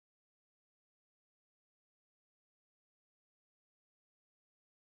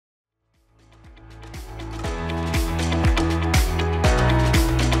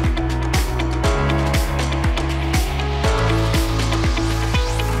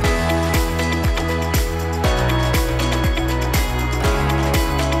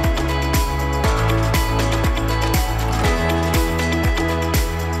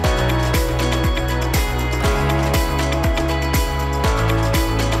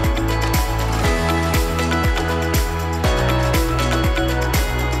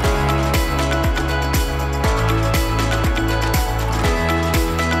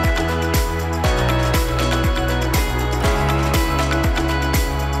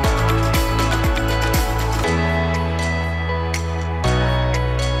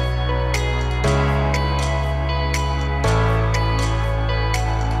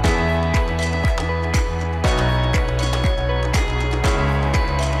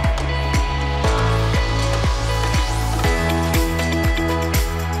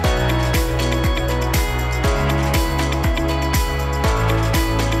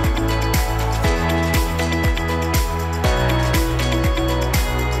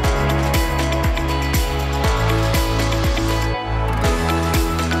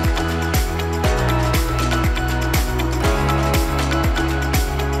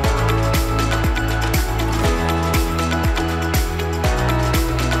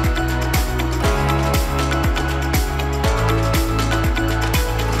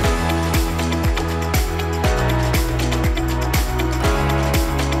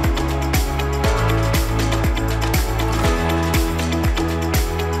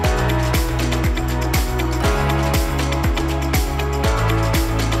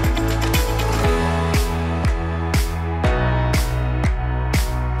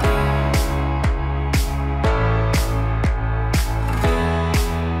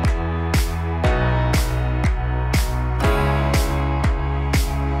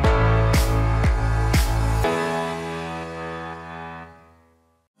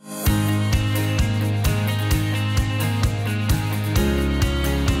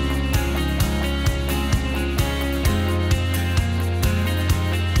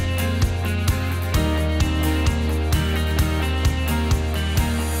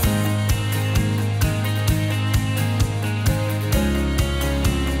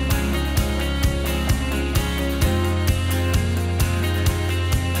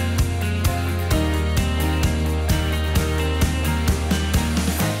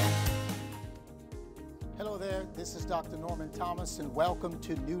Thomas, and welcome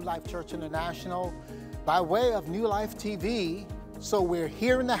to New Life Church International by way of New Life TV. So we're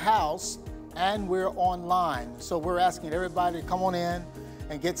here in the house and we're online. So we're asking everybody to come on in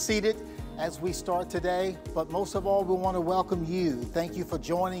and get seated as we start today. But most of all, we want to welcome you. Thank you for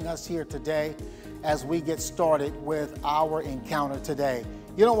joining us here today as we get started with our encounter today.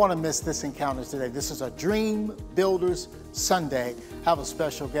 You don't want to miss this encounter today. This is a Dream Builders Sunday. Have a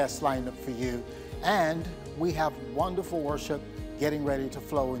special guest lined up for you. And we have wonderful worship getting ready to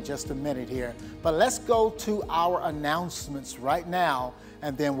flow in just a minute here. But let's go to our announcements right now,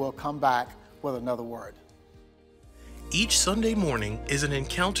 and then we'll come back with another word. Each Sunday morning is an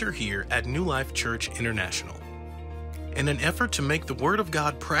encounter here at New Life Church International. In an effort to make the Word of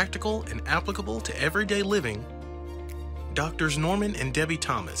God practical and applicable to everyday living, Drs. Norman and Debbie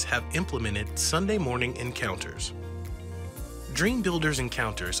Thomas have implemented Sunday morning encounters. Dream Builders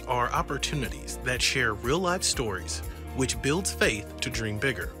Encounters are opportunities that share real-life stories, which builds faith to dream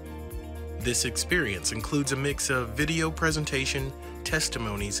bigger. This experience includes a mix of video presentation,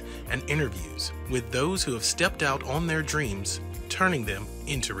 testimonies, and interviews with those who have stepped out on their dreams, turning them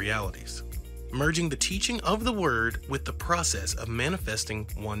into realities, merging the teaching of the Word with the process of manifesting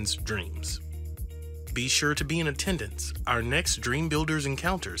one's dreams. Be sure to be in attendance. Our next Dream Builders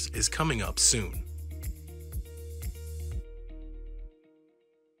Encounters is coming up soon.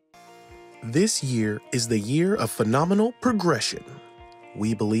 This year is the year of phenomenal progression.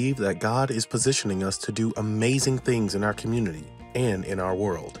 We believe that God is positioning us to do amazing things in our community and in our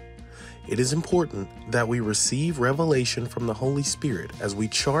world. It is important that we receive revelation from the Holy Spirit as we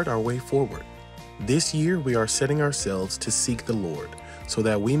chart our way forward. This year, we are setting ourselves to seek the Lord so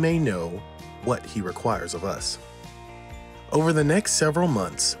that we may know what He requires of us. Over the next several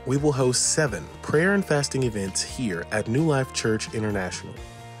months, we will host 7 prayer and fasting events here at New Life Church International.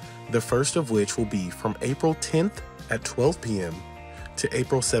 The first of which will be from April 10th at 12 p.m. to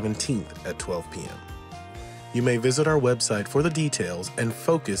April 17th at 12 p.m. You may visit our website for the details and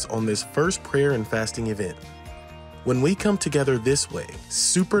focus on this first prayer and fasting event. When we come together this way,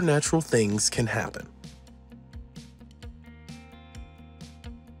 supernatural things can happen.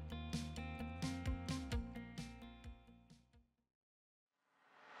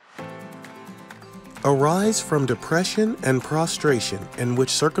 Arise from depression and prostration in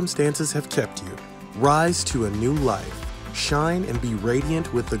which circumstances have kept you. Rise to a new life. Shine and be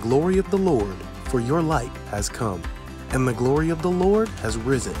radiant with the glory of the Lord, for your light has come, and the glory of the Lord has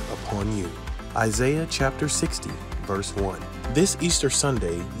risen upon you. Isaiah chapter 60, verse 1. This Easter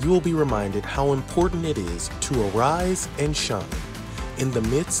Sunday, you will be reminded how important it is to arise and shine in the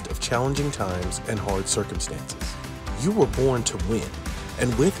midst of challenging times and hard circumstances. You were born to win,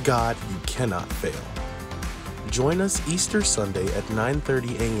 and with God, you cannot fail. Join us Easter Sunday at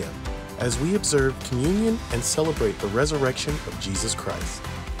 9:30 a.m. as we observe communion and celebrate the resurrection of Jesus Christ.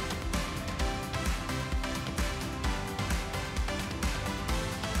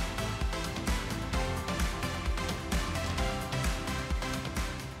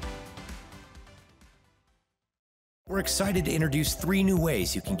 We're excited to introduce 3 new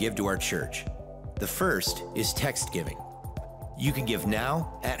ways you can give to our church. The first is text giving. You can give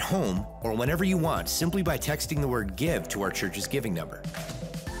now, at home, or whenever you want simply by texting the word GIVE to our church's giving number.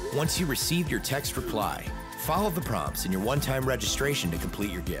 Once you receive your text reply, follow the prompts in your one-time registration to complete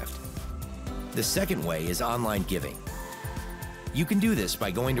your gift. The second way is online giving. You can do this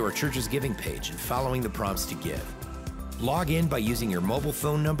by going to our church's giving page and following the prompts to give. Log in by using your mobile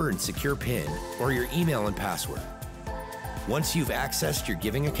phone number and secure PIN or your email and password. Once you've accessed your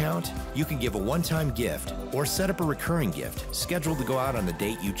giving account, you can give a one-time gift or set up a recurring gift scheduled to go out on the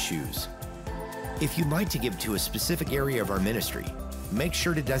date you choose. If you'd like to give to a specific area of our ministry, make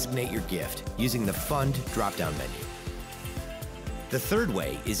sure to designate your gift using the Fund drop-down menu. The third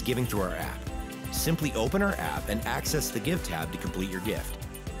way is giving through our app. Simply open our app and access the Give tab to complete your gift.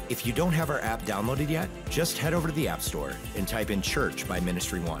 If you don't have our app downloaded yet, just head over to the App Store and type in Church by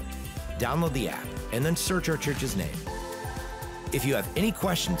Ministry One. Download the app and then search our church's name. If you have any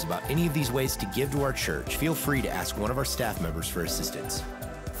questions about any of these ways to give to our church, feel free to ask one of our staff members for assistance.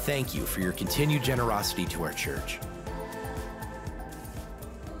 Thank you for your continued generosity to our church.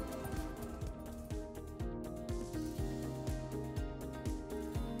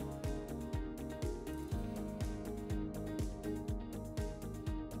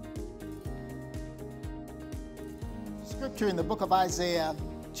 Scripture in the book of Isaiah,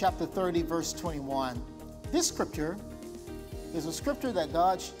 chapter 30, verse 21. This scripture is a scripture that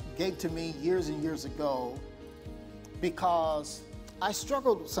God gave to me years and years ago because I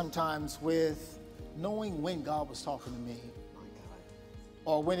struggled sometimes with knowing when God was talking to me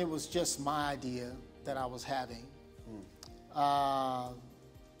or when it was just my idea that I was having.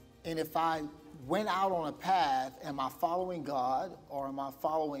 And if I went out on a path, am I following God or am I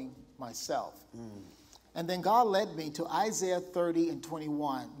following myself? And then God led me to Isaiah 30 and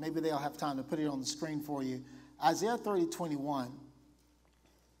 21. Maybe they'll have time to put it on the screen for you. Isaiah 30, 21,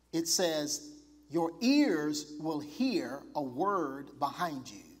 it says, your ears will hear a word behind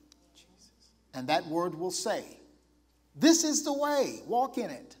you. Jesus. And that word will say, this is the way, walk in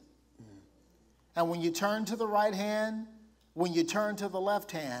it. And when you turn to the right hand, when you turn to the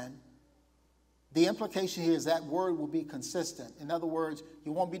left hand, the implication here is that word will be consistent. In other words,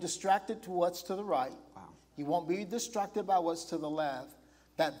 you won't be distracted to what's to the right. Wow. You won't be distracted by what's to the left.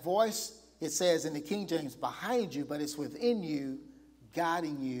 That voice, it says in the King James, behind you, but it's within you,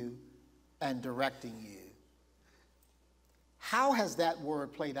 guiding you and directing you. How has that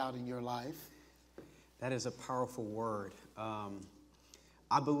word played out in your life? That is a powerful word.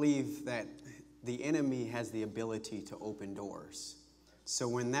 I believe that the enemy has the ability to open doors. So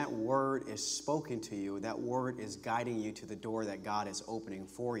when that word is spoken to you, that word is guiding you to the door that God is opening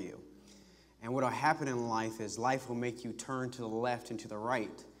for you. And what will happen in life is life will make you turn to the left and to the right.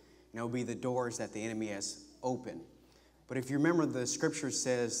 And it will be the doors that the enemy has opened. But if you remember, the scripture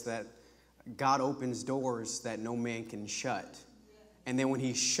says that God opens doors that no man can shut. And then when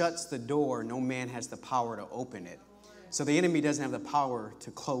he shuts the door, no man has the power to open it. So the enemy doesn't have the power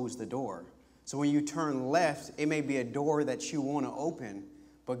to close the door. So when you turn left, it may be a door that you want to open,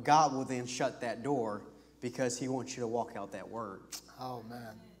 but God will then shut that door because he wants you to walk out that word. Oh,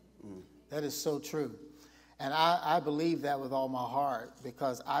 man. That is so true. And I believe that with all my heart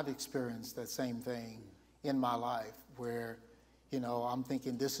because I've experienced that same thing in my life where, you know, I'm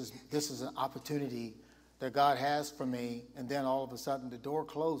thinking this is an opportunity that God has for me, and then all of a sudden the door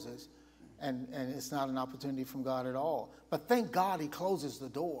closes, and it's not an opportunity from God at all. But thank God he closes the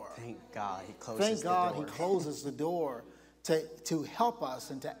door. Thank God he closes the door. Thank God he closes the door to help us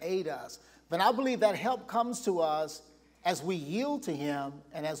and to aid us. But I believe that help comes to us as we yield to him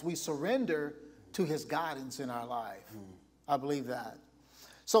and as we surrender to his guidance in our life. I believe that.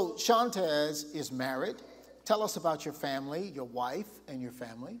 So Shauntez is married. Tell us about your family, your wife and your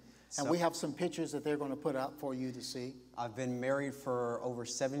family. And we have some pictures that they're going to put up for you to see. I've been married for over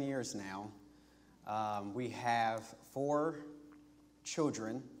 7 years now. We have 4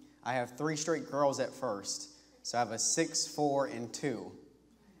 children. I have 3 straight girls at first. So I have a 6, 4, and 2.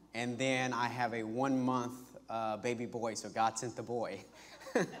 And then I have a 1-month baby boy, so God sent the boy.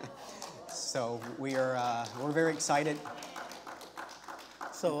 So we're very excited.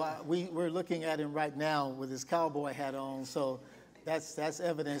 So we're looking at him right now with his cowboy hat on. So that's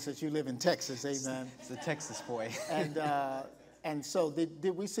evidence that you live in Texas, amen. It's a Texas boy. And so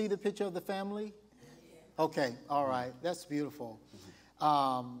did we see the picture of the family? Okay, all right, that's beautiful.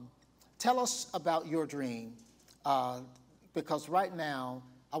 Tell us about your dream, because right now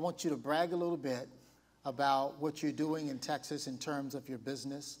I want you to brag a little bit about what you're doing in Texas in terms of your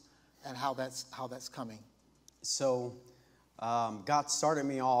business and how that's coming. So God started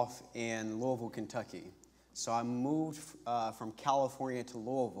me off in Louisville, Kentucky. So I moved from California to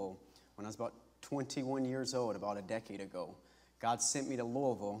Louisville when I was about 21 years old, about a decade ago. God sent me to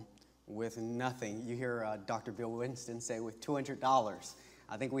Louisville with nothing. You hear Dr. Bill Winston say with $200.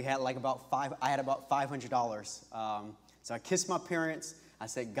 I think we had like I had about $500. So I kissed my parents. I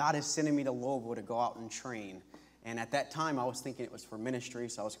said, God is sending me to Louisville to go out and train. And at that time, I was thinking it was for ministry,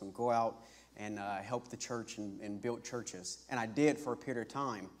 so I was going to go out and help the church and build churches. And I did for a period of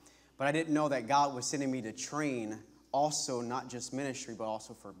time. But I didn't know that God was sending me to train also not just ministry, but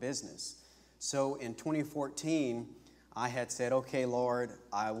also for business. So in 2014, I had said, okay, Lord,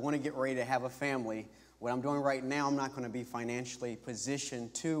 I want to get ready to have a family. What I'm doing right now, I'm not going to be financially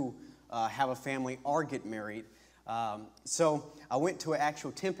positioned to have a family or get married. So I went to an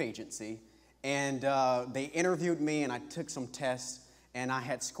actual temp agency, and they interviewed me, and I took some tests, and I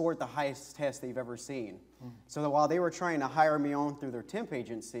had scored the highest test they've ever seen. So that while they were trying to hire me on through their temp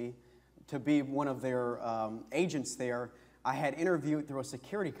agency to be one of their agents there, I had interviewed through a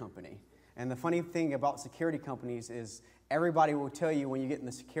security company. And the funny thing about security companies is everybody will tell you when you get in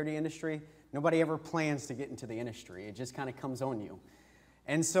the security industry, nobody ever plans to get into the industry. It just kind of comes on you.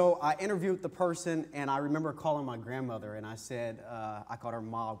 And so I interviewed the person, and I remember calling my grandmother, and I said, I called her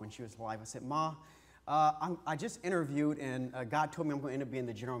Ma when she was alive. I said, Ma, I just interviewed, and God told me I'm going to end up being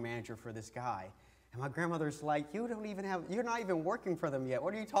the general manager for this guy. And my grandmother's like, you're not even working for them yet.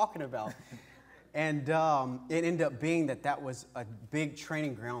 What are you talking about? And it ended up being that was a big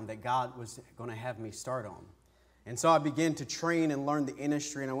training ground that God was going to have me start on. And so I began to train and learn the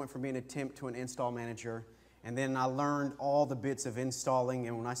industry, and I went from being a temp to an install manager. And then I learned all the bits of installing,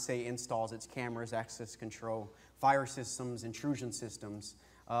 and when I say installs, it's cameras, access control, fire systems, intrusion systems,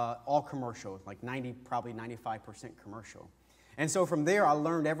 all commercial, like probably 95% commercial. And so from there, I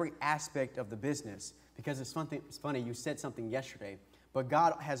learned every aspect of the business, because it's funny, you said something yesterday, but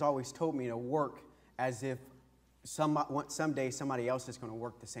God has always told me to work as if someday somebody else is going to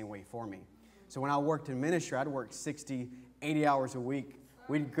work the same way for me. So when I worked in ministry, I'd work 60, 80 hours a week.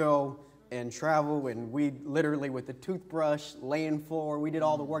 We'd go and travel, and we'd literally, with the toothbrush, laying floor, we did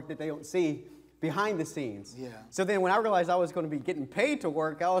all the work that they don't see behind the scenes. Yeah. So then when I realized I was going to be getting paid to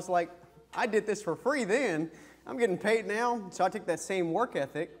work, I was like, I did this for free then. I'm getting paid now. So I took that same work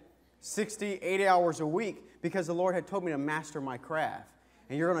ethic, 60, 80 hours a week, because the Lord had told me to master my craft.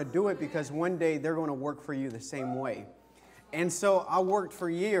 And you're going to do it because one day they're going to work for you the same way. And so I worked for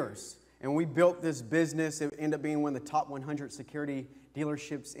years, and we built this business. It ended up being one of the top 100 security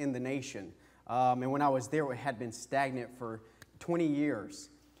dealerships in the nation. And when I was there, it had been stagnant for 20 years.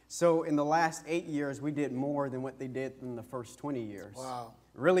 So in the last 8 years, we did more than what they did in the first 20 years. Wow.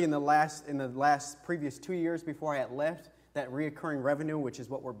 Really, in the last previous 2 years before I had left, that reoccurring revenue, which is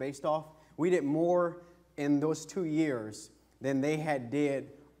what we're based off, we did more in those 2 years than they had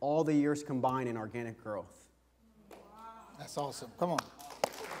did all the years combined in organic growth. Wow. That's awesome. Come on.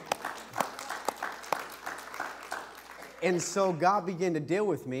 And so God began to deal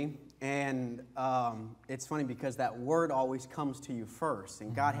with me, and it's funny because that word always comes to you first,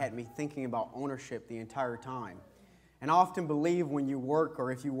 and God had me thinking about ownership the entire time. And I often believe when you work,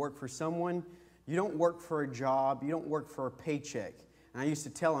 or if you work for someone, you don't work for a job, you don't work for a paycheck. And I used to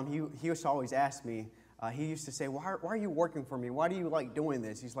tell him, he used to always ask me, he used to say, why are you working for me? Why do you like doing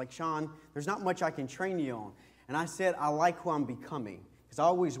this? He's like, Sean, there's not much I can train you on. And I said, I like who I'm becoming, because I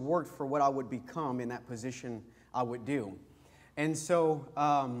always worked for what I would become in that position I would do. And so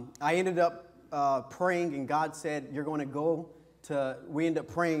I ended up praying, and God said, you're going to go to, we ended up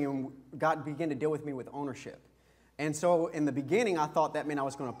praying, and God began to deal with me with ownership. And so in the beginning, I thought that meant I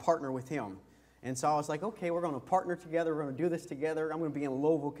was going to partner with him. And so I was like, okay, we're going to partner together. We're going to do this together. I'm going to be in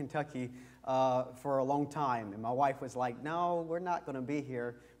Louisville, Kentucky for a long time. And my wife was like, no, we're not going to be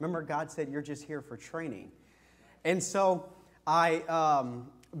here. Remember, God said, you're just here for training. And so I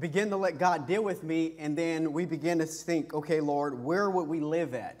began to let God deal with me. And then we began to think, okay, Lord, where would we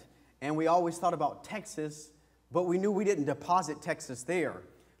live at? And we always thought about Texas, but we knew we didn't deposit Texas there.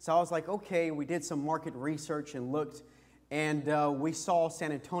 So I was like, okay, we did some market research and looked, and we saw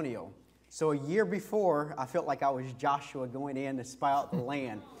San Antonio. So a year before, I felt like I was Joshua going in to spy out the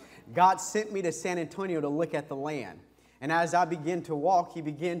land. God sent me to San Antonio to look at the land. And as I began to walk, he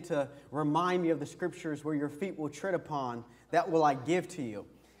began to remind me of the scriptures, where your feet will tread upon, that will I give to you.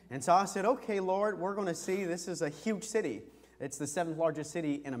 And so I said, okay, Lord, we're going to see. This is a huge city. It's the 7th largest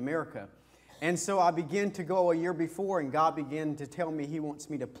city in America. And so I began to go a year before, and God began to tell me he wants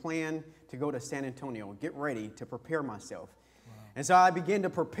me to plan to go to San Antonio, get ready to prepare myself. Wow. And so I began to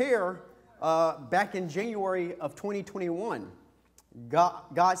prepare back in January of 2021.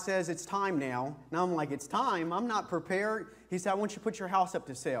 God says, it's time now. And I'm like, it's time? I'm not prepared. He said, I want you to put your house up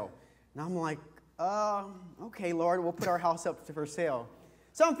to sale. And I'm like, okay, Lord, we'll put our house up for sale.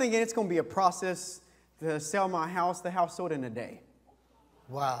 So I'm thinking it's going to be a process to sell my house. The house sold in a day.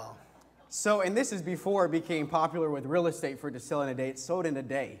 Wow. So, and this is before it became popular with real estate for it to sell in a day. It sold in a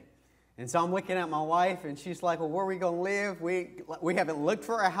day. And so I'm looking at my wife, and she's like, well, where are we going to live? We haven't looked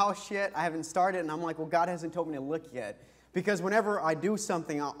for a house yet. I haven't started. And I'm like, well, God hasn't told me to look yet. Because whenever I do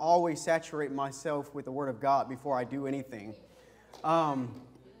something, I always saturate myself with the Word of God before I do anything.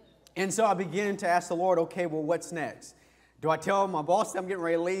 And so I began to ask the Lord, okay, well, what's next? Do I tell my boss that I'm getting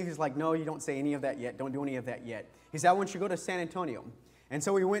ready to leave? He's like, no, you don't say any of that yet. Don't do any of that yet. He said, I want you to go to San Antonio. And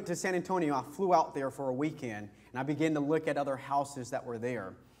so we went to San Antonio. I flew out there for a weekend, and I began to look at other houses that were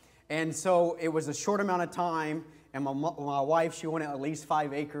there. And so it was a short amount of time, and my wife, she wanted at least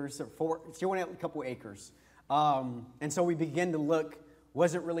 5 acres, she wanted a couple acres. And so we began to look,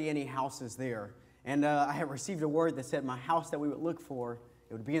 wasn't really any houses there. And I had received a word that said my house that we would look for,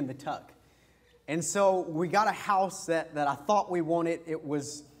 it would be in the Tuck. And so we got a house that I thought we wanted.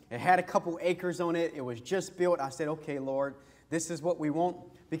 It had a couple acres on it. It was just built. I said, okay, Lord, this is what we want.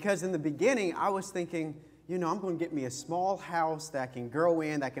 Because in the beginning, I was thinking, you know, I'm going to get me a small house that I can grow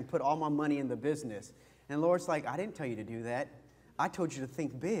in, that I can put all my money in the business. And the Lord's like, I didn't tell you to do that. I told you to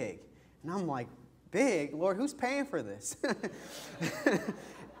think big. And I'm like, big? Lord, who's paying for this?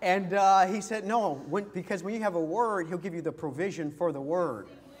 And he said, no, because when you have a word, he'll give you the provision for the word.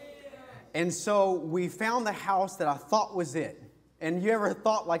 And so we found the house that I thought was it. And you ever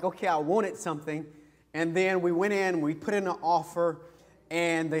thought like, okay, I wanted something. And then we went in, we put in an offer,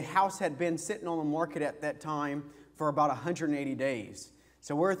 and the house had been sitting on the market at that time for about 180 days.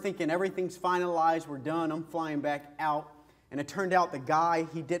 So we're thinking everything's finalized, we're done, I'm flying back out. And it turned out the guy,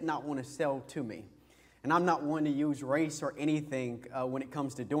 he did not want to sell to me. And I'm not one to use race or anything when it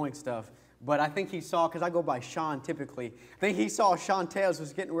comes to doing stuff. But I think he saw, because I go by Sean typically, I think he saw Shauntez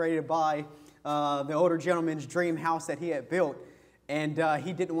was getting ready to buy the older gentleman's dream house that he had built. And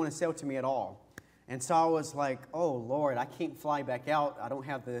he didn't want to sell to me at all. And so I was like, oh, Lord, I can't fly back out. I don't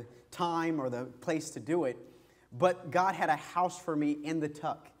have the time or the place to do it. But God had a house for me in the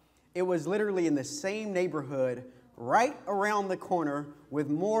Tuck. It was literally in the same neighborhood, right around the corner, with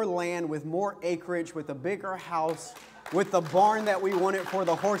more land, with more acreage, with a bigger house, with the barn that we wanted for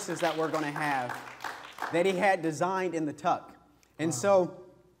the horses that we're going to have, that he had designed in the Tuck. And so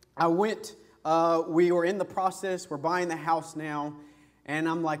I went, we were in the process, we're buying the house now, and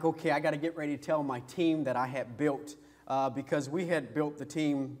I'm like, okay, I got to get ready to tell my team that I had built, because we had built the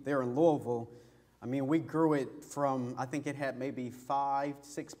team there in Louisville. I mean, we grew it from, I think it had maybe 5,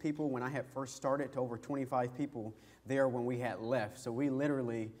 6 people when I had first started to over 25 people there when we had left. So we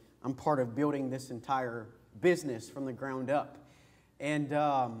literally, I'm part of building this entire business from the ground up. And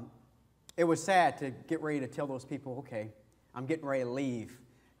it was sad to get ready to tell those people, okay, I'm getting ready to leave.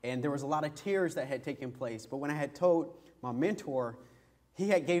 And there was a lot of tears that had taken place. But when I had told my mentor, he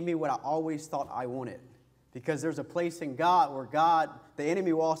had gave me what I always thought I wanted. Because there's a place in God where God, the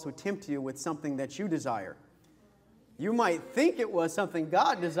enemy will also tempt you with something that you desire. You might think it was something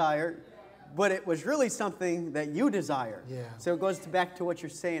God desired, but it was really something that you desire. Yeah. So it goes back to what you're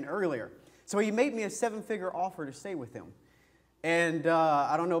saying earlier. So he made me a 7-figure offer to stay with him. And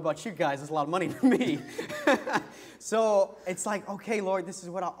I don't know about you guys, it's a lot of money to me. So it's like, okay, Lord, this is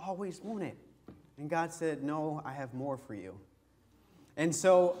what I always wanted. And God said, no, I have more for you. And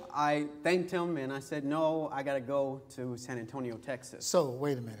so I thanked him, and I said, no, I got to go to San Antonio, Texas. So,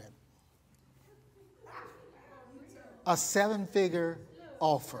 wait a minute. A 7-figure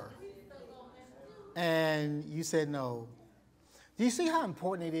offer, and you said no. Do you see how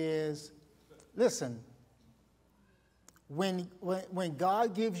important it is? Listen, when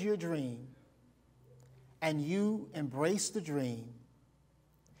God gives you a dream, and you embrace the dream,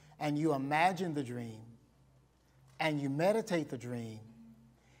 and you imagine the dream, and you meditate the dream,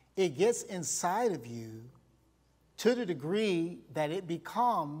 it gets inside of you to the degree that it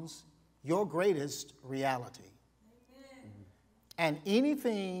becomes your greatest reality. Amen. And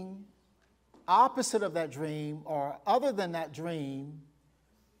anything opposite of that dream or other than that dream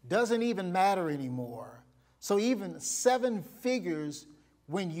doesn't even matter anymore. So even 7 figures,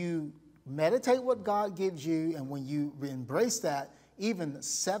 when you meditate what God gives you and when you embrace that, even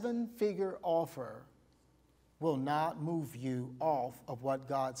 7-figure offer will not move you off of what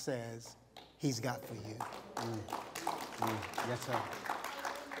God says he's got for you. Yes, sir.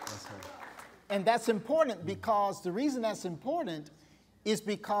 Yes, sir. And that's important because the reason that's important is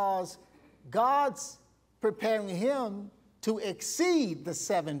because God's preparing him to exceed the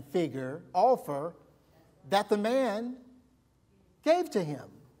 7-figure offer that the man gave to him.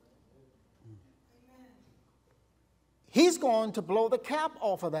 He's going to blow the cap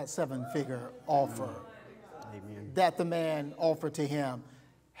off of that 7-figure offer. Amen. That the man offered to him.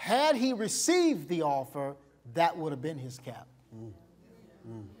 Had he received the offer, that would have been his cap.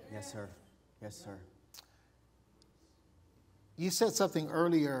 Yes, sir. Yes, sir. You said something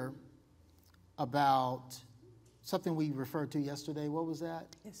earlier about something we referred to yesterday. What was that?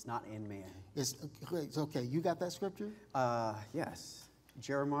 It's not in man. It's okay. You got that scripture? Yes.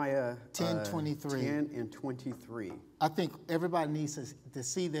 Jeremiah 10:23. 10 and 23. I think everybody needs to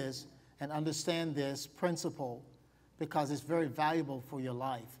see this and understand this principle because it's very valuable for your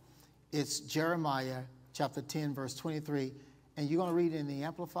life. It's Jeremiah chapter 10, verse 23. And you're going to read it in the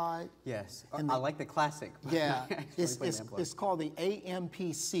Amplified? Yes. I like the classic. Yeah. It's called the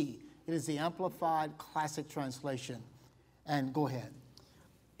AMPC. It is the Amplified Classic Translation. And go ahead.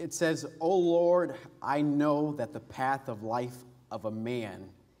 It says, O Lord, I know that the path of life of a man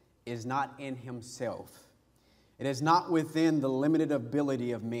is not in himself. It is not within the limited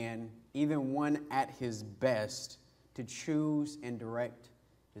ability of man, even one at his best, to choose and direct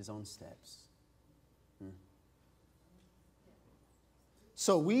his own steps.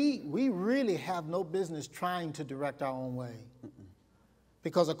 So we really have no business trying to direct our own way.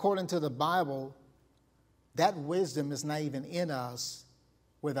 Because according to the Bible, that wisdom is not even in us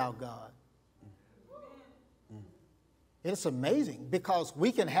without God. It's amazing because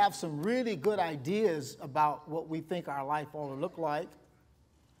we can have some really good ideas about what we think our life ought to look like.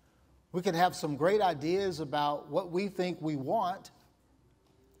 We can have some great ideas about what we think we want.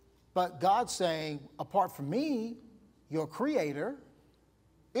 But God's saying, apart from me, your creator,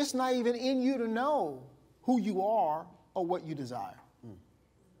 it's not even in you to know who you are or what you desire.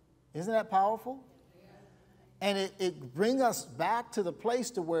 Isn't that powerful? And it brings us back to the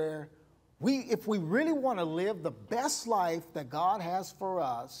place to where if we really want to live the best life that God has for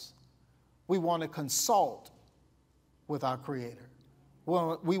us, we want to consult with our Creator.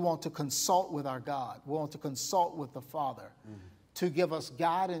 We want to consult with our God. We want to consult with the Father to give us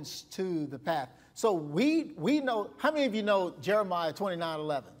guidance to the path. So we know, how many of you know Jeremiah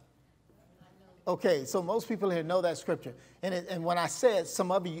 29:11? Okay, so most people here know that scripture. And when I said,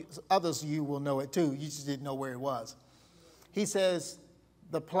 others of you will know it too. You just didn't know where it was. He says,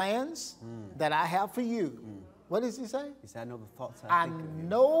 the plans that I have for you. What does he say? He said, I know the thoughts I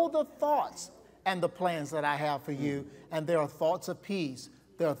know the thoughts and the plans that I have for you. And there are thoughts of peace.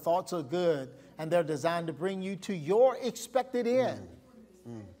 There are thoughts of good. And they're designed to bring you to your expected end.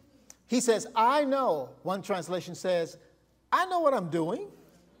 He says, I know. One translation says, I know what I'm doing.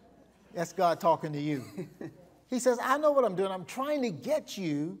 That's God talking to you. He says, I know what I'm doing. I'm trying to get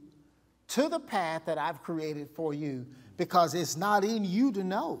you to the path that I've created for you, because it's not in you to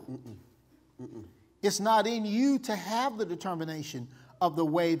know. It's not in you to have the determination of the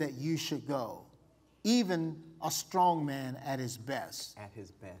way that you should go. Even a strong man at his best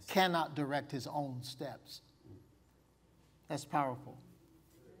cannot direct his own steps. That's powerful.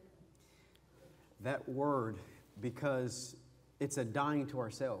 That word, because it's a dying to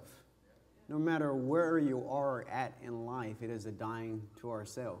ourselves. No matter where you are at in life, it is a dying to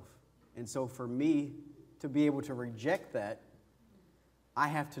ourselves. And so for me to be able to reject that, I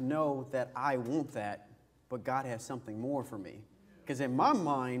have to know that I want that, but God has something more for me. Because in my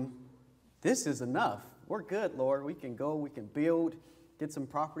mind, this is enough. We're good, Lord. We can go, we can build, get some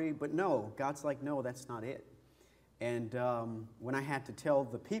property. But no, God's like, no, that's not it. And when I had to tell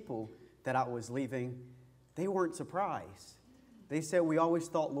the people that I was leaving, they weren't surprised. They said, we always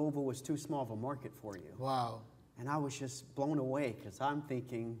thought Louisville was too small of a market for you. Wow. And I was just blown away, because I'm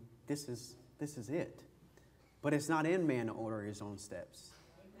thinking, this is it. But it's not in man to order his own steps.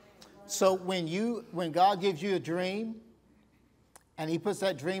 So when God gives you a dream, and he puts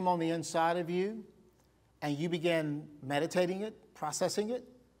that dream on the inside of you, and you begin meditating it, processing it,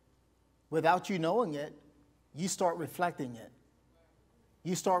 without you knowing it, you start reflecting it.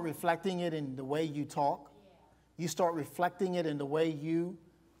 You start reflecting it in the way you talk. You start reflecting it in the way you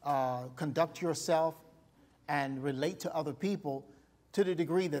conduct yourself and relate to other people, to the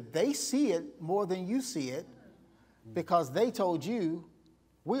degree that they see it more than you see it, because they told you,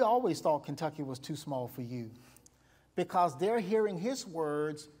 we always thought Kentucky was too small for you. Because they're hearing his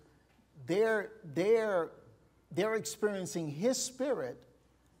words, they're experiencing his spirit,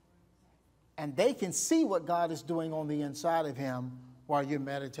 and they can see what God is doing on the inside of him while you're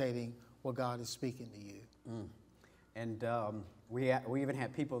meditating what God is speaking to you. And we even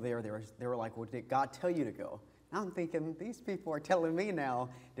had people there, they were like, well, did God tell you to go? And I'm thinking, these people are telling me now,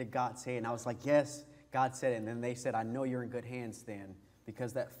 did God say it? And I was like, yes, God said it. And then they said, I know you're in good hands then,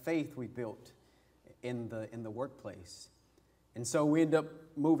 because that faith we built in the workplace. And so we ended up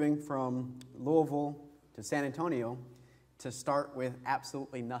moving from Louisville to San Antonio to start with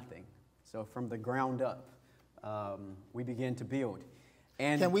absolutely nothing. So from the ground up, we began to build.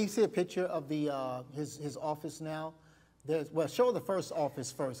 And can we see a picture of his office now? Well, show the first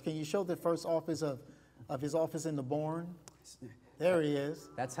office first. Can you show the first office of his office in the barn? There he is.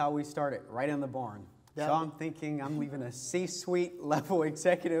 That's how we started, right in the barn. So I'm thinking I'm leaving a C-suite level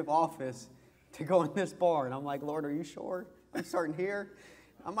executive office to go in this barn. I'm like, Lord, are you sure? I'm starting here.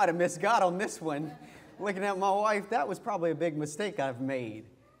 I might have missed God on this one. Looking at my wife, that was probably a big mistake I've made.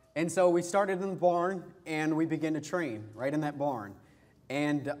 And so we started in the barn, and we began to train right in that barn.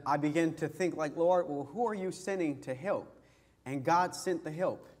 And I began to think like, Lord, well, who are you sending to help? And God sent the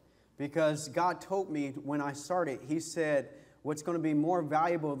help, because God told me when I started, he said, what's going to be more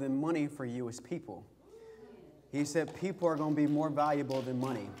valuable than money for you is people. He said, people are going to be more valuable than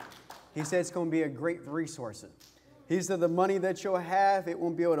money. He said, it's going to be a great resource. He said, the money that you'll have, it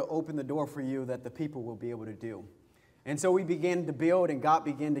won't be able to open the door for you that the people will be able to do. And so we began to build, and God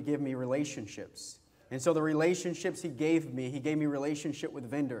began to give me relationships. And so the relationships he gave me relationship with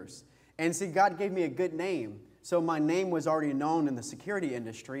vendors. And see, God gave me a good name. So my name was already known in the security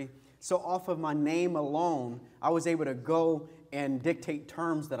industry. So off of my name alone, I was able to go and dictate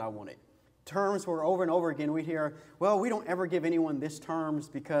terms that I wanted. Terms where over and over again we'd hear, well, we don't ever give anyone this terms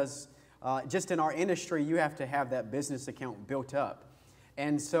because just in our industry, you have to have that business account built up.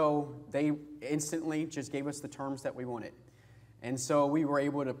 And so they instantly just gave us the terms that we wanted. And so we were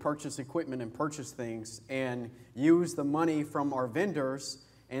able to purchase equipment and purchase things and use the money from our vendors.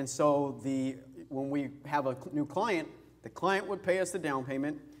 And so when we have a new client, the client would pay us the down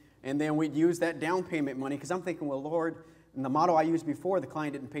payment, and then we'd use that down payment money, because I'm thinking, well, Lord, And the model I used before, the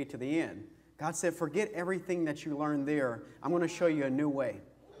client didn't pay to the end. God said, forget everything that you learned there. I'm going to show you a new way.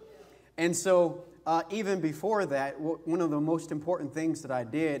 And so even before that, one of the most important things that I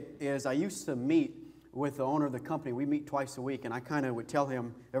did is I used to meet with the owner of the company. We meet twice a week, and I kind of would tell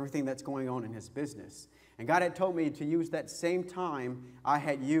him everything that's going on in his business. And God had told me to use that same time I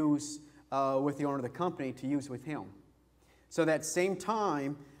had used with the owner of the company to use with him. So that same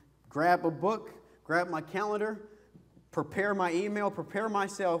time, grab a book, grab my calendar, prepare my email, prepare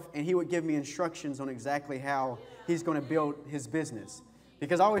myself, and he would give me instructions on exactly how he's going to build his business.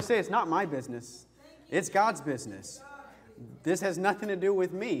 Because I always say it's not my business, it's God's business. This has nothing to do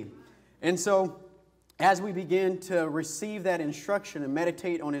with me. And so as we begin to receive that instruction and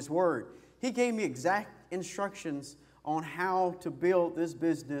meditate on his word, he gave me exact instructions on how to build this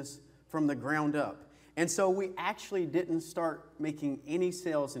business from the ground up. And so we actually didn't start making any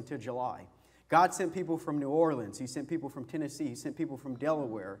sales until July. God sent people from New Orleans. He sent people from Tennessee. He sent people from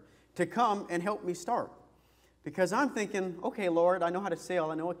Delaware to come and help me start. Because I'm thinking, okay, Lord, I know how to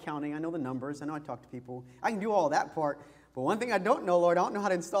sell. I know accounting. I know the numbers. I know how to talk to people. I can do all that part. But one thing I don't know, Lord, I don't know how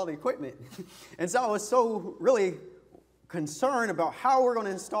to install the equipment. And so I was so really concerned about how we're going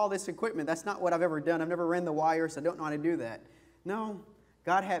to install this equipment. That's not what I've ever done. I've never ran the wires. I don't know how to do that. No,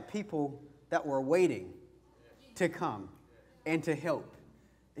 God had people that were waiting to come and to help.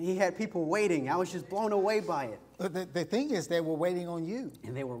 He had people waiting. I was just blown away by it. The thing is, they were waiting on you.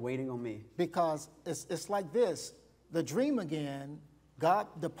 And they were waiting on me. Because it's like this. The dream again, God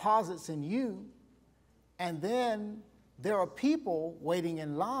deposits in you, and then there are people waiting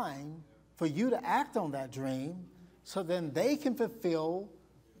in line for you to act on that dream, so then they can fulfill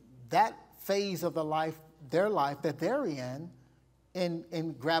that phase of their life that they're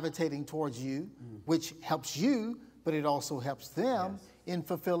in gravitating towards you, which helps you, but it also helps them in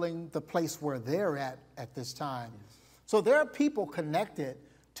fulfilling the place where they're at this time. So there are people connected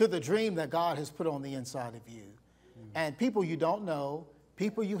to the dream that God has put on the inside of you. And people you don't know,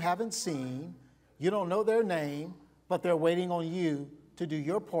 people you haven't seen, you don't know their name, but they're waiting on you to do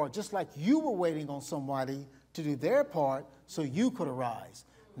your part, just like you were waiting on somebody to do their part so you could arise.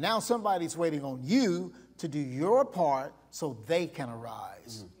 Now somebody's waiting on you to do your part so they can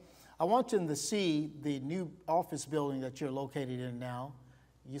arise. I want them to see the new office building that you're located in now.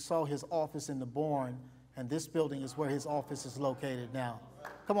 You saw his office in the Bourne, and this building is where his office is located now.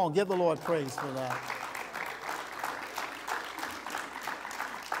 Come on, give the Lord praise for that.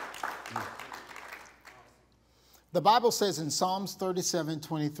 The Bible says in Psalms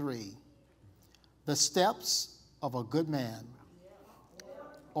 37:23, the steps of a good man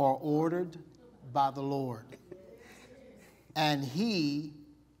are ordered by the Lord, and he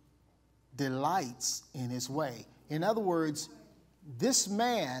delights in his way. In other words, this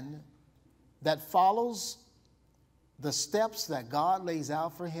man that follows the steps that God lays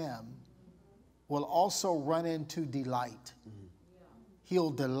out for him will also run into delight.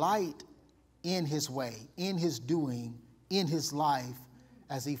 He'll delight in his way, in his doing, in his life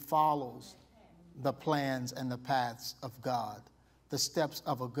as he follows the plans and the paths of God. The steps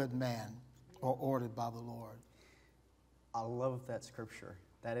of a good man are ordered by the Lord. I love that scripture.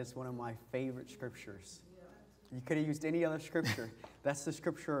 That is one of my favorite scriptures. You could have used any other scripture. That's the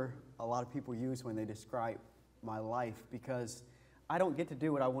scripture a lot of people use when they describe my life, because I don't get to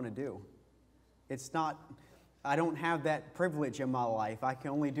do what I want to do. I don't have that privilege in my life. I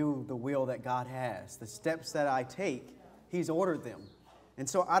can only do the will that God has. The steps that I take, He's ordered them. And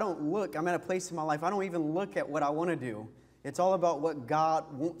so I'm at a place in my life, I don't even look at what I want to do. It's all about what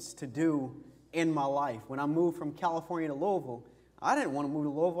God wants to do in my life. When I moved from California to Louisville, I didn't want to move to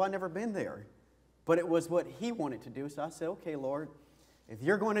Louisville. I'd never been there. But it was what He wanted to do. So I said, okay, Lord, if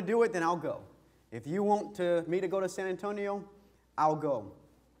you're going to do it, then I'll go. If you want me to go to San Antonio, I'll go.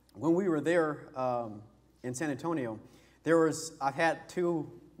 When we were there in San Antonio, I've had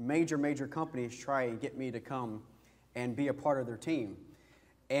two major companies try and get me to come and be a part of their team.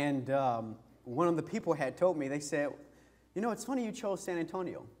 And one of the people had told me, they said, you know, it's funny you chose San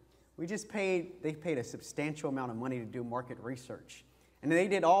Antonio. They paid a substantial amount of money to do market research. And they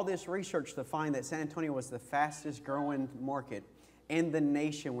did all this research to find that San Antonio was the fastest growing market in the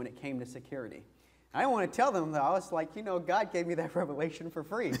nation when it came to security. I didn't want to tell them that. I was like, you know, God gave me that revelation for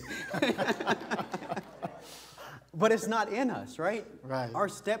free. But it's not in us, right? Right. Our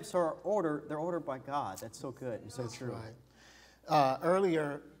steps are ordered. They're ordered by God. That's so good and so true. Right.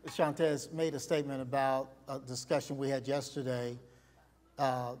 Earlier, Shauntez made a statement about a discussion we had yesterday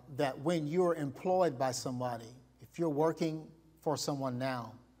that when you're employed by somebody, if you're working for someone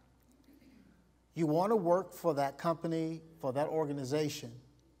now, you want to work for that company, for that organization,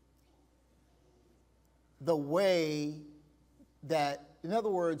 the way that, in other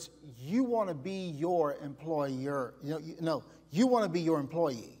words, you want to be your employer. You want to be your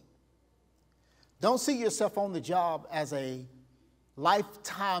employee. Don't see yourself on the job as a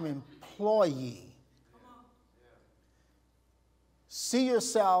lifetime employee. See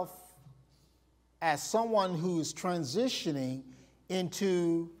yourself as someone who's transitioning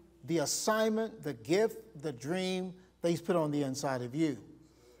into the assignment, the gift, the dream that he's put on the inside of you.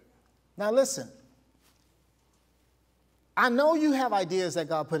 Now listen, I know you have ideas that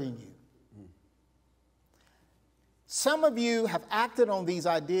God put in you. Some of you have acted on these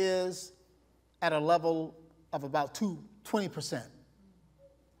ideas at a level of about 20%.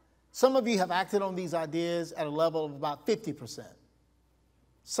 Some of you have acted on these ideas at a level of about 50%.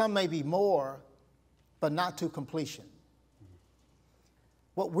 Some may be more, but not to completion.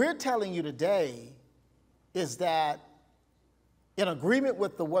 What we're telling you today is that, in agreement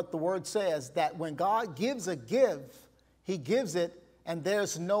with what the word says, that when God gives a gift, he gives it, and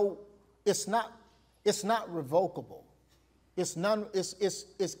it's not revocable. It's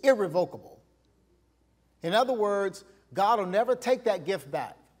irrevocable. In other words, God will never take that gift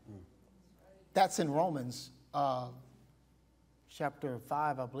back. That's in Romans chapter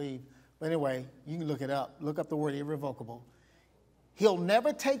 5, I believe. But anyway, you can look it up. Look up the word irrevocable. He'll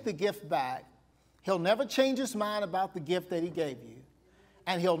never take the gift back. He'll never change his mind about the gift that he gave you.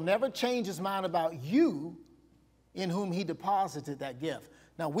 And he'll never change his mind about you in whom he deposited that gift.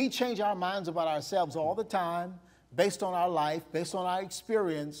 Now, we change our minds about ourselves all the time based on our life, based on our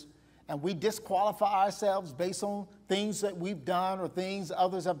experience, and we disqualify ourselves based on things that we've done or things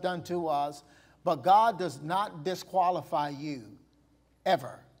others have done to us. But God does not disqualify you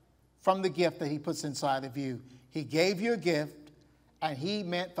ever from the gift that he puts inside of you. He gave you a gift, and he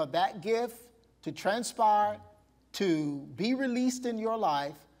meant for that gift to transpire, to be released in your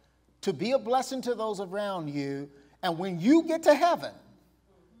life, to be a blessing to those around you. And when you get to heaven,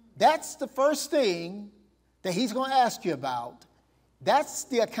 that's the first thing that he's going to ask you about. That's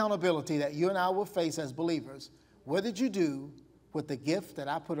the accountability that you and I will face as believers. What did you do with the gift that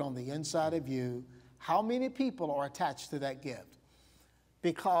I put on the inside of you? How many people are attached to that gift?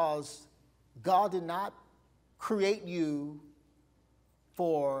 Because God did not create you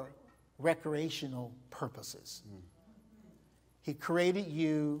for recreational purposes. He created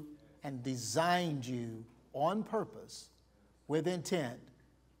you and designed you on purpose with intent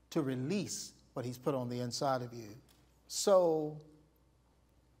to release what he's put on the inside of you. So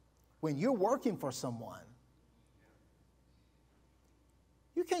when you're working for someone,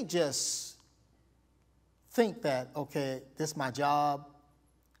 you can't just think that, okay, this is my job.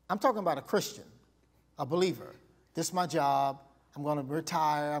 I'm talking about a Christian, a believer. This is my job. I'm going to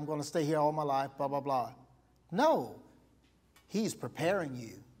retire. I'm going to stay here all my life, blah, blah, blah. No, he's preparing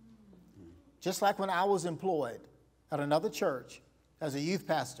you. Just like when I was employed at another church as a youth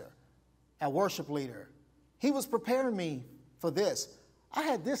pastor, a worship leader, he was preparing me for this. I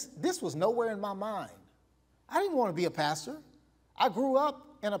had this was nowhere in my mind. I didn't want to be a pastor. I grew up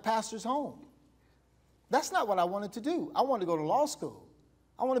in a pastor's home. That's not what I wanted to do. I wanted to go to law school.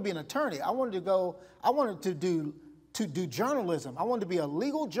 I wanted to be an attorney. I wanted to do journalism. I wanted to be a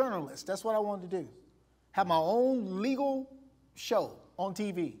legal journalist. That's what I wanted to do. Have my own legal show on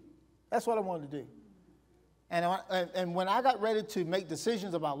TV. That's what I wanted to do. And when I got ready to make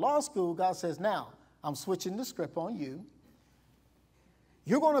decisions about law school, God says, now, I'm switching the script on you.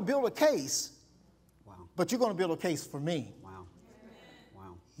 You're going to build a case, wow, but you're going to build a case for me. Wow.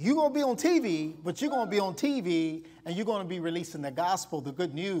 Wow. You're going to be on TV, but you're going to be on TV, and you're going to be releasing the gospel, the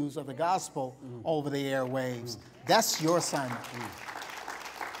good news of the gospel over the airwaves. That's your assignment.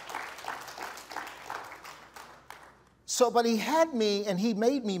 So, but he had me, and he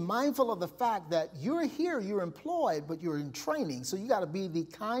made me mindful of the fact that you're here, you're employed, but you're in training. So you got to be the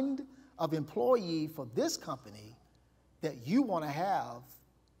kind of employee for this company that you want to have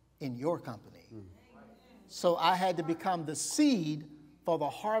in your company. So I had to become the seed for the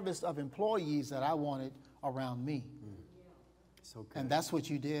harvest of employees that I wanted around me. So good. And that's what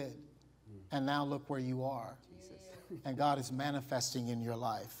you did. And now look where you are. And God is manifesting in your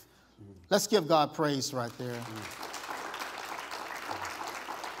life. Let's give God praise right there.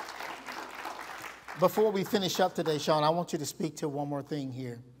 Before we finish up today, Sean, I want you to speak to one more thing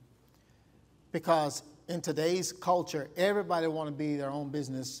here. Because in today's culture, everybody want to be their own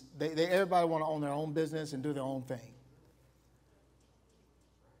business. Everybody want to own their own business and do their own thing.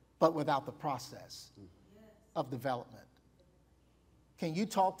 But without the process of development. Can you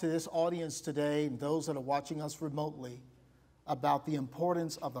talk to this audience today and those that are watching us remotely about the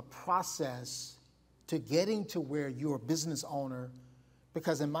importance of the process to getting to where you're a business owner?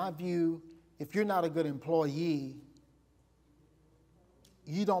 Because in my view, if you're not a good employee,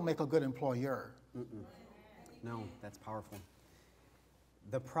 you don't make a good employer. Mm-mm. No, that's powerful.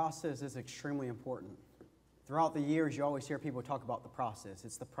 The process is extremely important. Throughout the years, you always hear people talk about the process.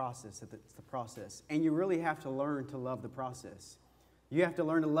 It's the process, it's the process. And you really have to learn to love the process. You have to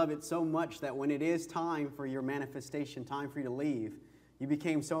learn to love it so much that when it is time for your manifestation, time for you to leave, you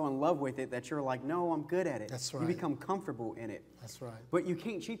became so in love with it that you're like, no, I'm good at it. That's right. You become comfortable in it. That's right. But you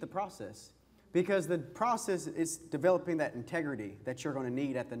can't cheat the process, because the process is developing that integrity that you're going to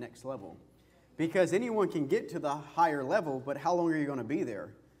need at the next level. Because anyone can get to the higher level, but how long are you going to be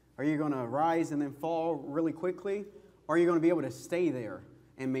there? Are you going to rise and then fall really quickly? Or are you going to be able to stay there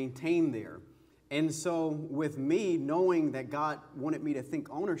and maintain there? And so with me, knowing that God wanted me to think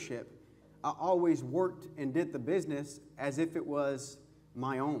ownership, I always worked and did the business as if it was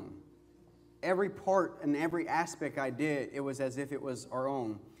my own. Every part and every aspect I did, it was as if it was our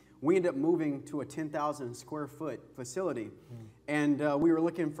own. We ended up moving to a 10,000 square foot facility, and we were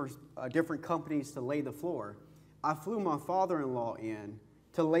looking for different companies to lay the floor. I flew my father-in-law in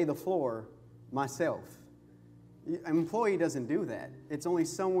to lay the floor myself. An employee doesn't do that. It's only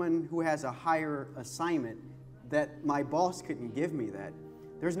someone who has a higher assignment that my boss couldn't give me that.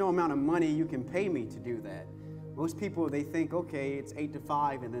 There's no amount of money you can pay me to do that. Most people, they think, okay, it's 8 to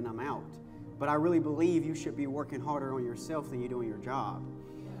 5 and then I'm out. But I really believe you should be working harder on yourself than you do on your job.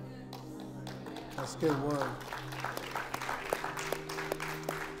 That's a good word.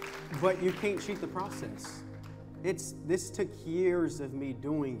 But you can't cheat the process. This took years of me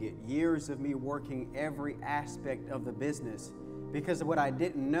doing it, years of me working every aspect of the business. Because what I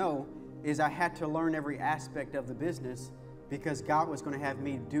didn't know is I had to learn every aspect of the business, because God was going to have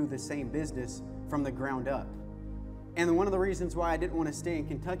me do the same business from the ground up. And one of the reasons why I didn't want to stay in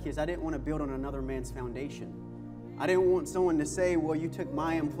Kentucky is I didn't want to build on another man's foundation. I didn't want someone to say, well, you took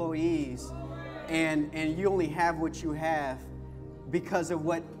my employees and you only have what you have because of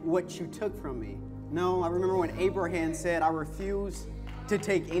what you took from me. No, I remember when Abraham said, I refuse to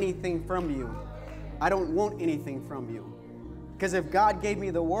take anything from you. I don't want anything from you. Because if God gave me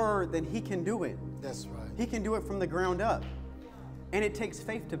the word, then he can do it. That's right. He can do it from the ground up. And it takes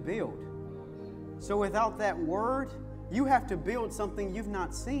faith to build. So without that word, you have to build something you've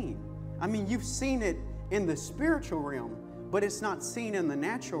not seen. I mean, you've seen it in the spiritual realm, but it's not seen in the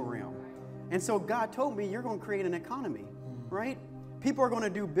natural realm. And so God told me, you're going to create an economy, right? People are going to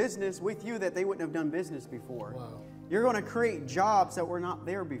do business with you that they wouldn't have done business before. Wow. You're going to create jobs that were not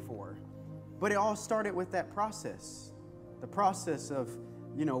there before. But it all started with that process. The process of,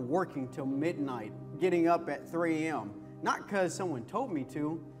 working till midnight, getting up at 3 a.m. Not because someone told me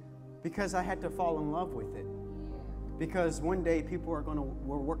to, because I had to fall in love with it. Because one day people are going to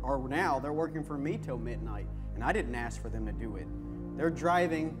work, or now they're working for me till midnight, and I didn't ask for them to do it. They're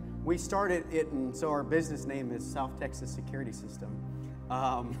driving. We started it, and so our business name is South Texas Security System.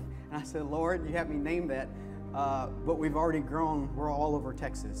 And I said, Lord, you have me name that, but we've already grown. We're all over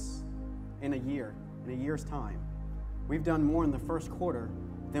Texas in a year's time. We've done more in the first quarter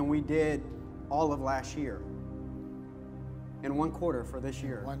than we did all of last year. In 1 quarter for this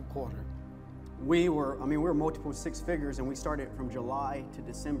year. 1 quarter. We were multiple 6 figures, and we started from July to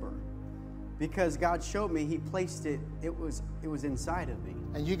December. Because God showed me, he placed it was inside of me.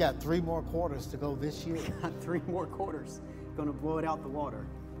 And you got 3 more quarters to go this year. Got 3 more quarters. Gonna blow it out the water.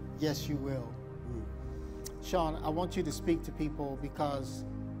 Yes, you will. Sean, I want you to speak to people, because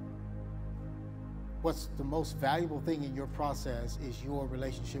what's the most valuable thing in your process is your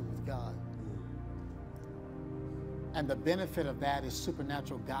relationship with God. And the benefit of that is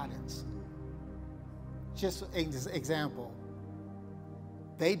supernatural guidance. Just an example,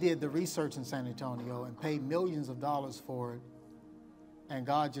 they did the research in San Antonio and paid millions of dollars for it, and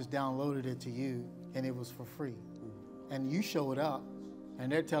God just downloaded it to you, and it was for free. And you showed up,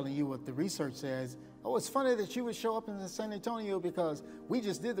 and they're telling you what the research says. Oh, it's funny that you would show up in San Antonio because we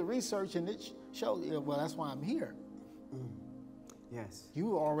just did the research and it showed you. Well, that's why I'm here. Yes. You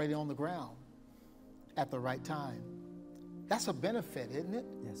were already on the ground at the right time. That's a benefit, isn't it?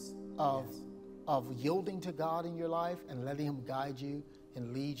 Yes. Of yielding to God in your life and letting him guide you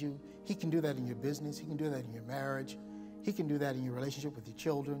and lead you. He can do that in your business. He can do that in your marriage. He can do that in your relationship with your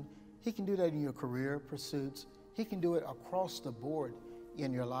children. He can do that in your career pursuits. He can do it across the board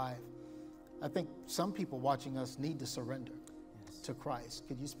in your life. I think some people watching us need to surrender to Christ.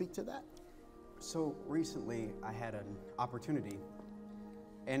 Could you speak to that? So recently I had an opportunity,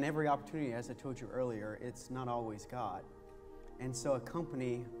 and every opportunity, as I told you earlier, it's not always God. And so a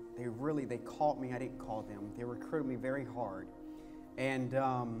company, they called me. I didn't call them. They recruited me very hard. And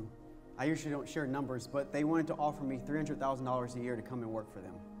I usually don't share numbers, but they wanted to offer me $300,000 a year to come and work for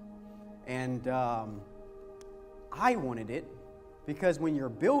them. And I wanted it Because when you're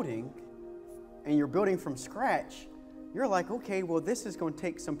building, and you're building from scratch, you're like, okay, well, this is going to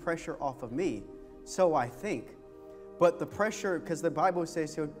take some pressure off of me. So I think. But the pressure, because the Bible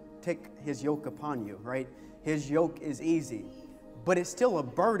says he'll take his yoke upon you, right? His yoke is easy. But it's still a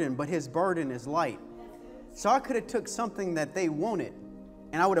burden, but his burden is light. So I could have took something that they wanted,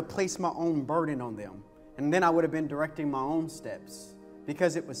 and I would have placed my own burden on them. And then I would have been directing my own steps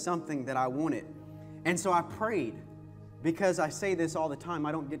because it was something that I wanted. And so I prayed, because I say this all the time,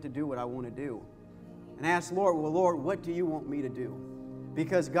 I don't get to do what I want to do. And I asked Lord, well, Lord, what do you want me to do?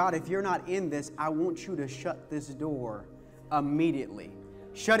 Because God, if you're not in this, I want you to shut this door immediately.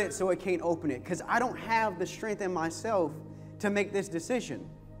 Shut it so it can't open it, because I don't have the strength in myself to make this decision,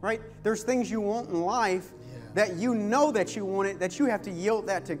 right? There's things you want in life that you know that you want it, that you have to yield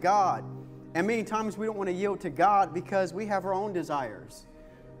that to God. And many times we don't want to yield to God because we have our own desires.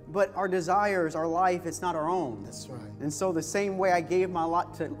 But our desires, our life, it's not our own. That's right. And so the same way I gave my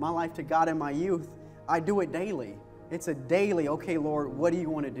life to God in my youth, I do it daily. It's a daily, okay, Lord, what do you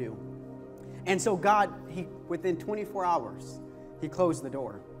want to do? And so God, within 24 hours, He closed the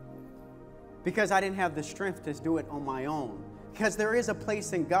door. Because I didn't have the strength to do it on my own. Because there is a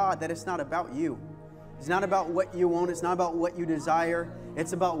place in God that it's not about you. It's not about what you want. It's not about what you desire.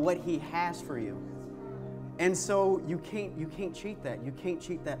 It's about what He has for you. And so you can't cheat that. You can't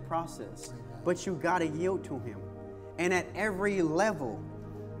cheat that process. But you got to yield to Him. And at every level,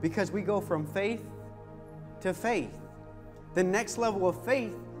 because we go from faith to faith. The next level of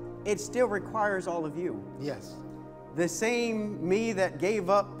faith, it still requires all of you. Yes. The same me that gave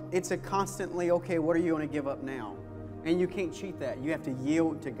up, it's a constantly, okay, what are you going to give up now? And you can't cheat that. You have to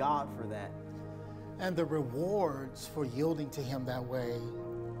yield to God for that. And the rewards for yielding to Him that way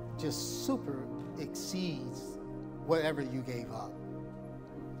just super exceeds whatever you gave up.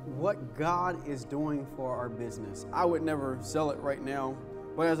 What God is doing for our business, I would never sell it right now.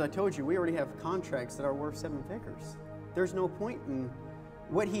 But as I told you, we already have contracts that are worth 7 figures. There's no point in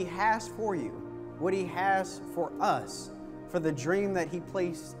what He has for you, what He has for us, for the dream that He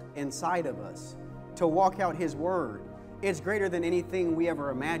placed inside of us, to walk out His word. It's greater than anything we ever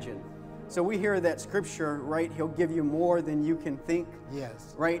imagined. So we hear that scripture, right? He'll give you more than you can think.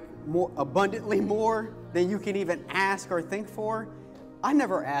 Yes. Right? More abundantly more than you can even ask or think for. I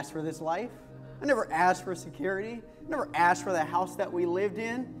never asked for this life. I never asked for security. I never asked for the house that we lived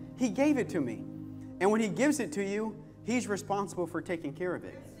in. He gave it to me. And when He gives it to you, He's responsible for taking care of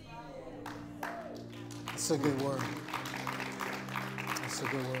it. That's a good word. That's a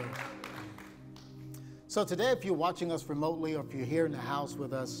good word. So today, if you're watching us remotely or if you're here in the house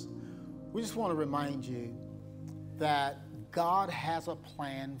with us, we just want to remind you that God has a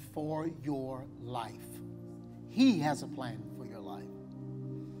plan for your life. He has a plan for your life.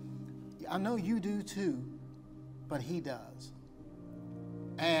 I know you do too, but He does.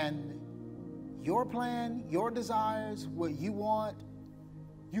 And your plan, your desires, what you want,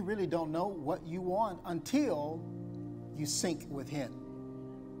 you really don't know what you want until you sync with Him.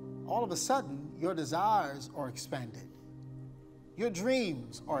 All of a sudden, your desires are expanded. Your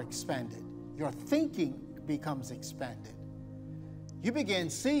dreams are expanded. Your thinking becomes expanded. You begin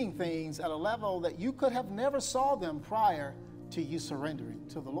seeing things at a level that you could have never saw them prior to you surrendering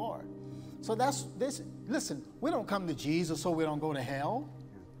to the Lord. So that's this. Listen, we don't come to Jesus so we don't go to hell.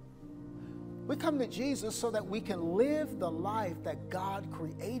 We come to Jesus so that we can live the life that God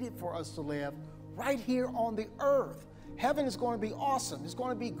created for us to live right here on the earth. Heaven is going to be awesome. It's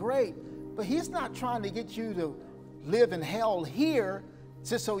going to be great. But He's not trying to get you to live in hell here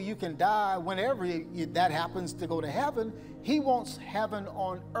just so you can die whenever that happens to go to heaven. He wants heaven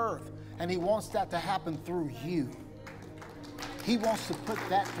on earth, and He wants that to happen through you. He wants to put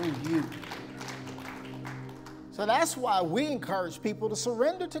that through you. So that's why we encourage people to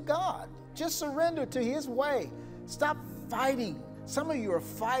surrender to God. Just surrender to His way. Stop fighting. Some of you are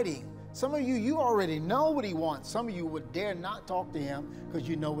fighting. Some of you already know what He wants. Some of you would dare not talk to Him because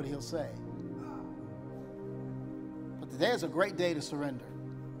you know what He'll say. But today is a great day to surrender.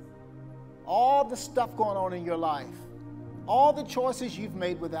 All the stuff going on in your life, all the choices you've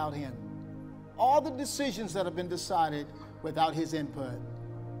made without Him, all the decisions that have been decided without His input,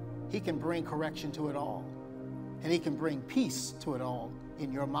 He can bring correction to it all. And He can bring peace to it all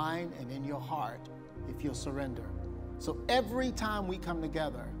in your mind and in your heart if you'll surrender. So every time we come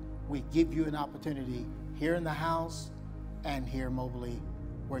together, we give you an opportunity here in the house and here mobily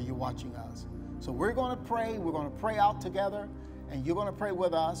where you're watching us. So we're going to pray. We're going to pray out together, and you're going to pray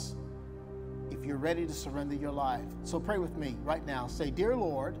with us if you're ready to surrender your life. So pray with me right now. Say, "Dear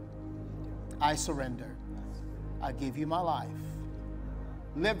Lord, I surrender. I give you my life.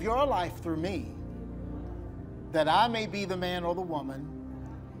 Live your life through me. that I may be the man or the woman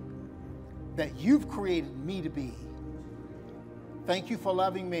that you've created me to be. Thank you for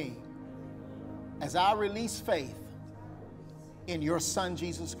loving me as I release faith in your Son,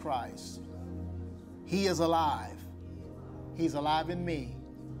 Jesus Christ. He is alive. He's alive in me.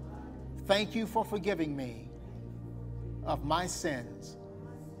 Thank you for forgiving me of my sins.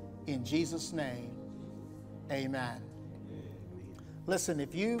 In Jesus' name, amen. Listen,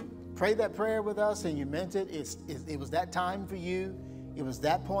 if you prayed that prayer with us and you meant it, it was that time for you, it was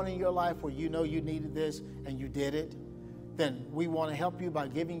that point in your life where you know you needed this and you did it, then we want to help you by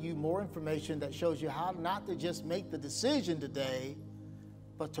giving you more information that shows you how not to just make the decision today,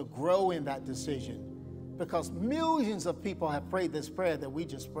 but to grow in that decision. Because millions of people have prayed this prayer that we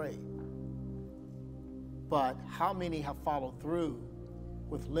just prayed. But how many have followed through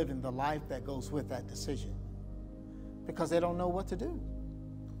with living the life that goes with that decision? Because they don't know what to do.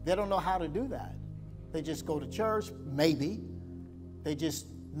 They don't know how to do that. They just go to church, maybe. They just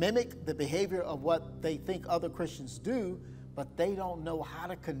mimic the behavior of what they think other Christians do, but they don't know how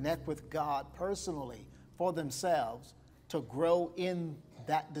to connect with God personally for themselves to grow in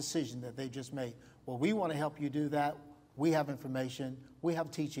that decision that they just made. Well, we want to help you do that. We have information. We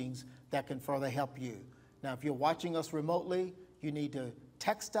have teachings that can further help you. Now, if you're watching us remotely, you need to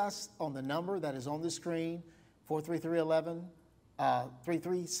text us on the number that is on the screen, 43311,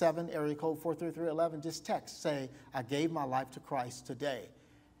 337, area code 43311. Just text, say, I gave my life to Christ today.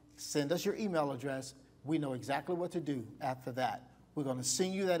 Send us your email address. We know exactly what to do after that. We're going to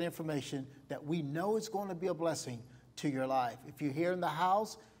send you that information that we know is going to be a blessing to your life. If you're here in the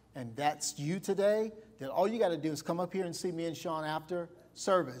house and that's you today, then all you got to do is come up here and see me and Sean after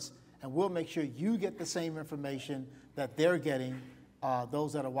service, and we'll make sure you get the same information that they're getting,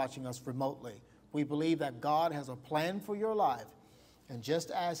 those that are watching us remotely. We believe that God has a plan for your life, and just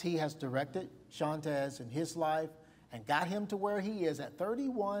as he has directed Shauntez in his life and got him to where he is at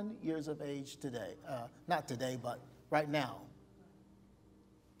 31 years of age today, not today, but right now,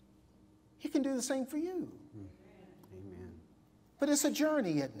 he can do the same for you. Amen. But it's a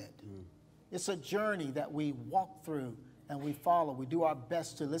journey, isn't it? It's a journey that we walk through and we follow. We do our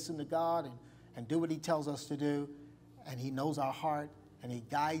best to listen to God and do what he tells us to do. And he knows our heart, and he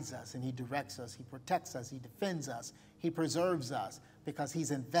guides us, and he directs us, he protects us, he defends us, he preserves us, because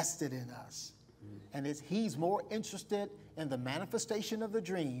he's invested in us. And he's more interested in the manifestation of the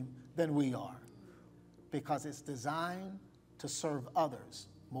dream than we are, because it's designed to serve others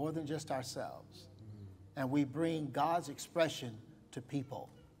more than just ourselves. And we bring God's expression to people.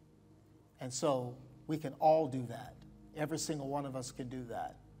 And so we can all do that. Every single one of us can do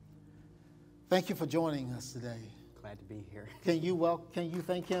that. Thank you for joining us today. Glad to be here. Can you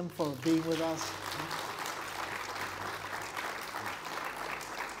thank him for being with us?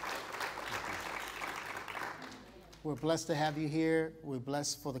 We're blessed to have you here. We're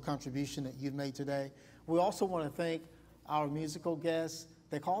blessed for the contribution that you've made today. We also want to thank our musical guests.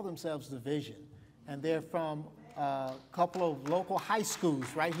 They call themselves The Vision, and they're from a couple of local high schools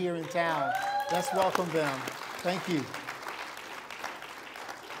right here in town. Let's welcome them. Thank you.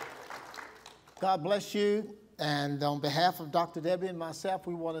 God bless you. And on behalf of Dr. Debbie and myself,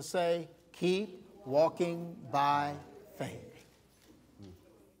 we want to say, keep walking by faith.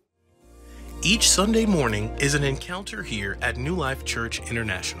 Each Sunday morning is an encounter here at New Life Church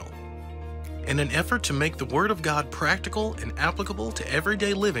International. In an effort to make the Word of God practical and applicable to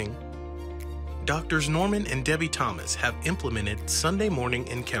everyday living, Drs. Norman and Debbie Thomas have implemented Sunday morning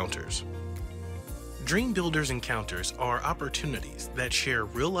encounters. Dream Builders Encounters are opportunities that share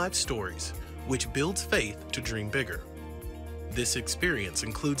real-life stories which builds faith to dream bigger. This experience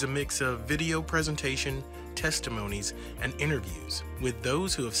includes a mix of video presentation, testimonies, and interviews with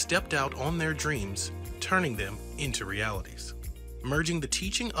those who have stepped out on their dreams, turning them into realities, merging the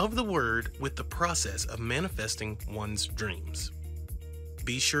teaching of the Word with the process of manifesting one's dreams.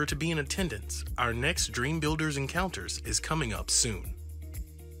 Be sure to be in attendance. Our next Dream Builders Encounters is coming up soon.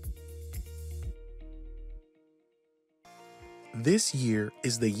 This year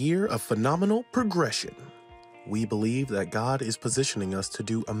is the year of phenomenal progression. We believe that God is positioning us to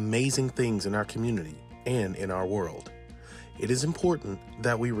do amazing things in our community and in our world. It is important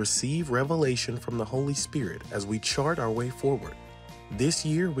that we receive revelation from the Holy Spirit as we chart our way forward. This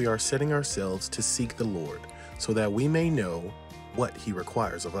year, we are setting ourselves to seek the Lord so that we may know what He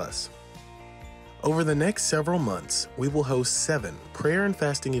requires of us. Over the next several months, we will host 7 prayer and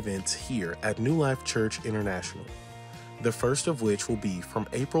fasting events here at New Life Church International. The first of which will be from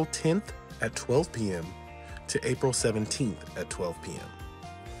April 10th at 12 p.m. to April 17th at 12 p.m.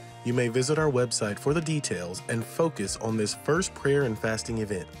 You may visit our website for the details and focus on this first prayer and fasting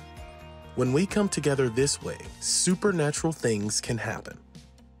event. When we come together this way, supernatural things can happen.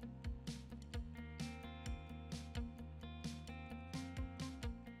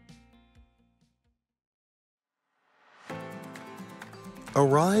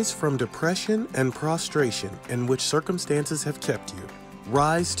 Arise from depression and prostration in which circumstances have kept you.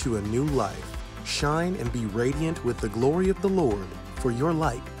 Rise to a new life. Shine and be radiant with the glory of the Lord, for your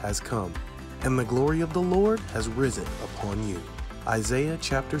light has come, and the glory of the Lord has risen upon you. Isaiah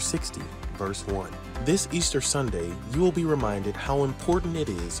chapter 60, verse 1. This Easter Sunday, you will be reminded how important it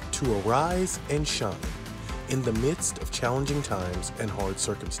is to arise and shine in the midst of challenging times and hard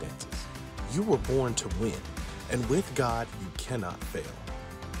circumstances. You were born to win, and with God, you cannot fail.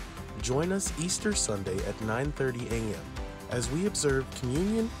 Join us Easter Sunday at 9:30 a.m. as we observe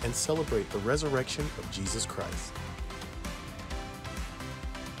communion and celebrate the resurrection of Jesus Christ.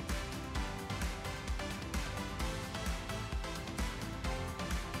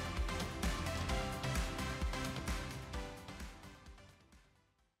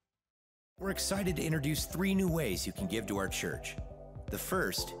 We're excited to introduce 3 new ways you can give to our church. The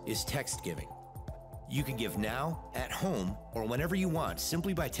first is text giving. You can give now, at home, or whenever you want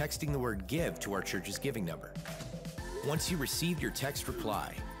simply by texting the word GIVE to our church's giving number. Once you receive your text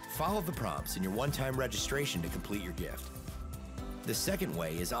reply, follow the prompts in your one-time registration to complete your gift. The second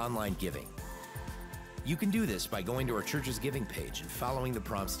way is online giving. You can do this by going to our church's giving page and following the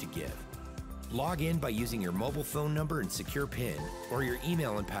prompts to give. Log in by using your mobile phone number and secure PIN or your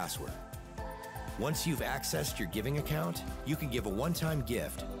email and password. Once you've accessed your giving account, you can give a one-time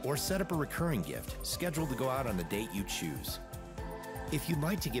gift or set up a recurring gift scheduled to go out on the date you choose. If you'd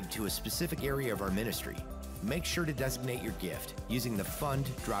like to give to a specific area of our ministry, make sure to designate your gift using the Fund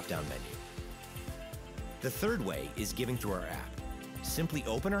drop-down menu. The third way is giving through our app. Simply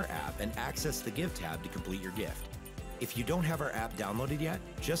open our app and access the Give tab to complete your gift. If you don't have our app downloaded yet,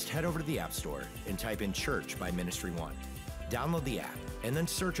 just head over to the App Store and type in Church by Ministry One. Download the app and then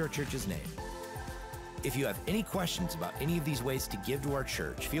search our church's name. If you have any questions about any of these ways to give to our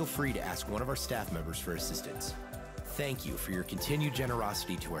church, feel free to ask one of our staff members for assistance. Thank you for your continued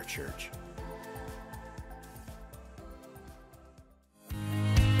generosity to our church.